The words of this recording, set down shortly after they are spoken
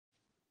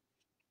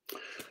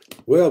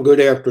Well, good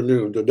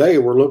afternoon. Today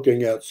we're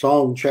looking at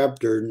Psalm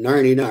chapter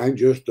 99,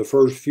 just the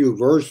first few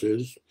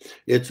verses.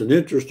 It's an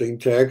interesting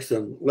text,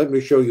 and let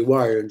me show you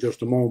why in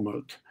just a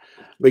moment.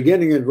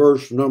 Beginning in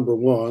verse number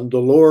 1, the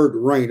Lord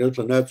reigneth,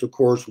 and that's, of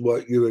course,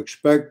 what you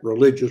expect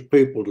religious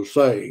people to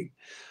say.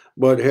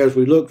 But as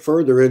we look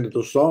further into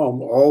the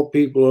psalm, all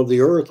people of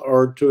the earth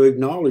are to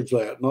acknowledge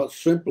that, not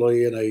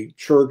simply in a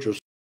church.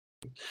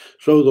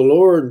 So the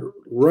Lord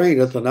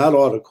reigneth, and that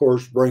ought, of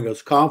course, bring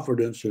us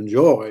confidence and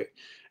joy.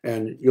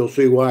 And you'll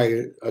see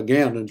why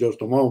again in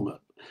just a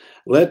moment.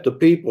 Let the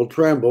people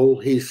tremble.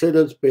 He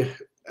sitteth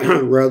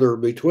rather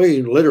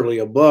between, literally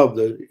above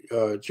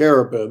the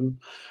cherubim,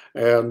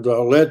 and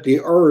let the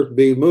earth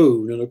be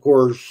moved. And of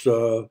course,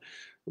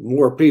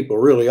 more people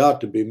really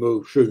ought to be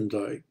moved, shouldn't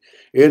they?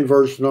 In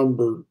verse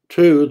number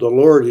 2, the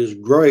Lord is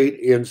great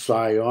in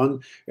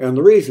Zion. And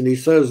the reason he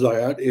says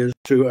that is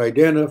to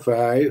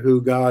identify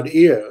who God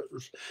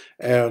is.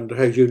 And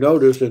as you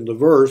notice in the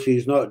verse,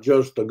 he's not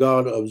just the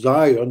God of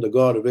Zion, the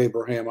God of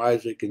Abraham,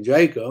 Isaac, and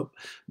Jacob,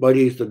 but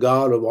he's the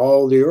God of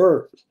all the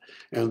earth.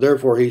 And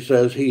therefore he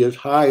says he is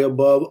high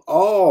above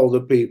all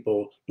the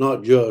people,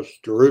 not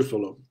just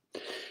Jerusalem.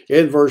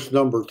 In verse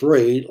number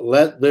 3,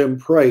 let them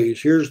praise.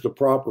 Here's the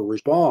proper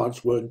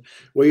response when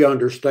we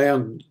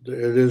understand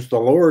it is the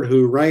Lord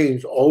who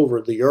reigns over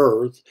the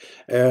earth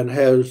and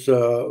has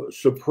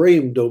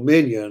supreme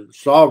dominion,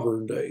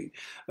 sovereignty.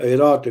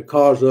 It ought to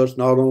cause us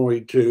not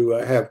only to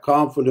have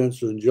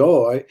confidence and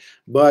joy,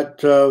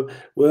 but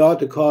we ought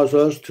to cause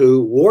us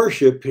to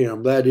worship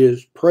him, that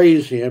is,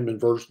 praise him in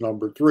verse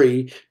number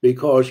 3,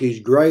 because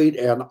he's great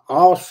and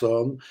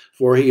awesome,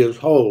 for he is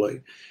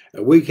holy.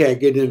 We can't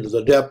get into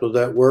the depth of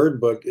that word,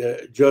 but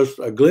just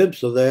a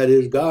glimpse of that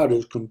is God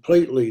is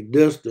completely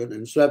distant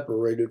and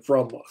separated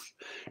from us.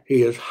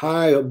 He is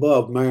high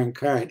above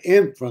mankind,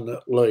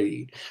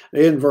 infinitely.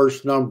 In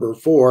verse number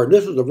 4, and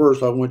this is the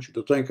verse I want you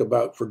to think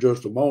about for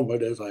just a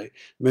moment, as I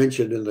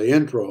mentioned in the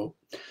intro.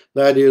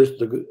 That is,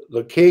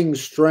 the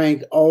king's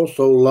strength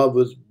also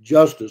loveth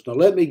justice. Now,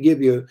 let me give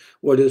you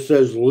what it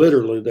says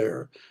literally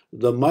there.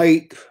 The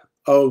might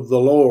of the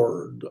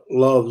Lord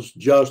loves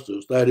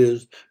justice, that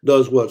is,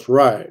 does what's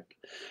right,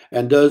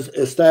 and does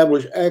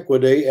establish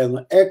equity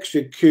and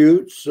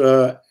executes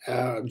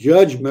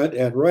judgment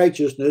and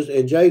righteousness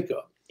in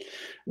Jacob.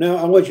 Now,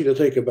 I want you to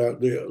think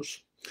about this.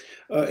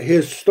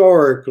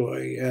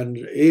 Historically, and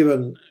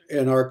even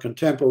in our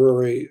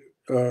contemporary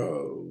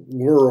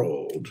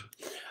world,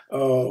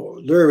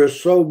 there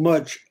is so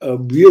much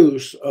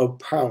abuse of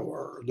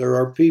power. There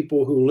are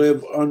people who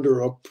live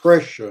under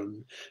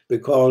oppression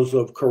because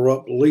of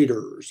corrupt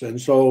leaders. And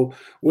so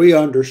we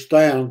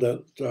understand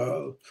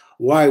that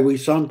why we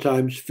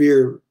sometimes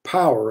fear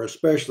power,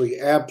 especially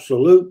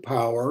absolute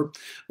power,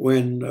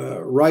 when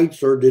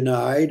rights are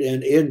denied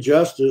and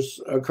injustice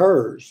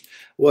occurs.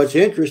 What's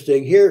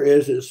interesting here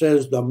is it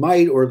says the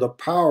might or the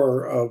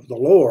power of the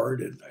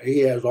Lord, and he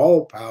has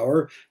all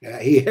power,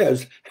 he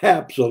has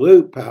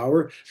absolute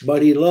power,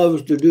 but he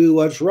loves to do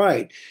what's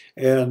right.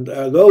 And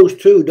those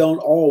two don't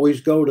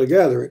always go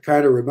together. It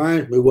kind of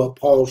reminds me what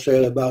Paul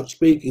said about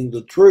speaking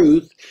the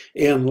truth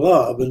in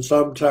love. And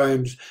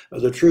sometimes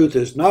the truth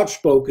is not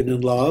spoken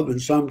in love,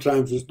 and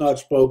sometimes it's not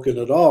spoken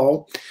at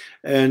all.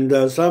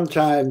 And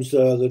sometimes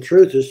the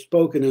truth is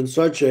spoken in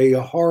such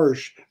a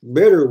harsh,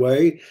 bitter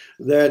way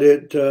that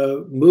it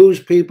moves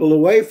people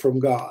away from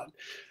God.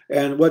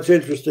 And what's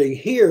interesting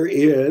here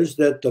is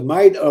that the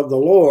might of the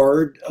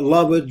Lord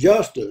loveth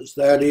justice.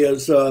 That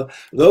is,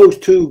 those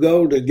two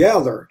go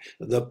together.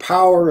 The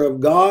power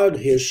of God,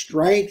 his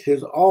strength,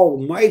 his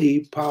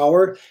almighty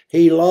power,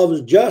 he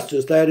loves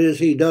justice. That is,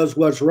 he does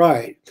what's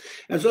right.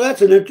 And so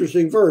that's an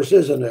interesting verse,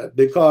 isn't it?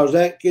 Because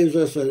that gives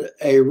us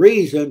a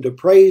reason to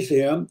praise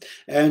him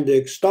and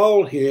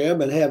extol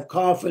him and have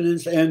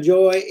confidence and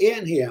joy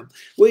in him.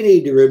 We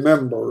need to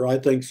remember, I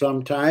think,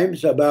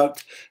 sometimes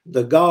about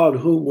the God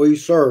whom we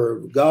serve.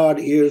 God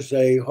is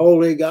a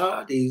holy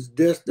God. He's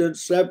distant,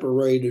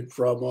 separated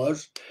from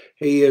us.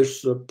 He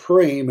is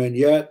supreme, and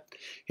yet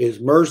his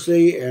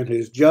mercy and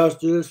his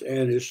justice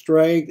and his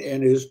strength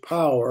and his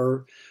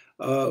power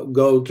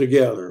go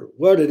together.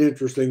 What an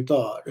interesting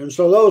thought. And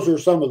so those are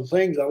some of the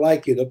things I'd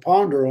like you to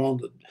ponder on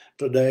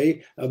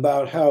today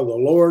about how the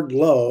Lord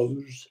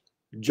loves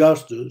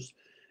justice,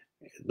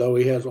 though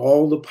he has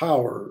all the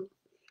power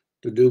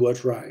to do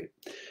what's right.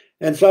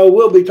 And so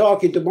we'll be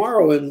talking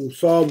tomorrow in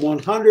Psalm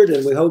 100,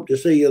 and we hope to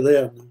see you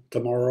then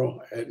tomorrow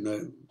at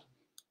noon.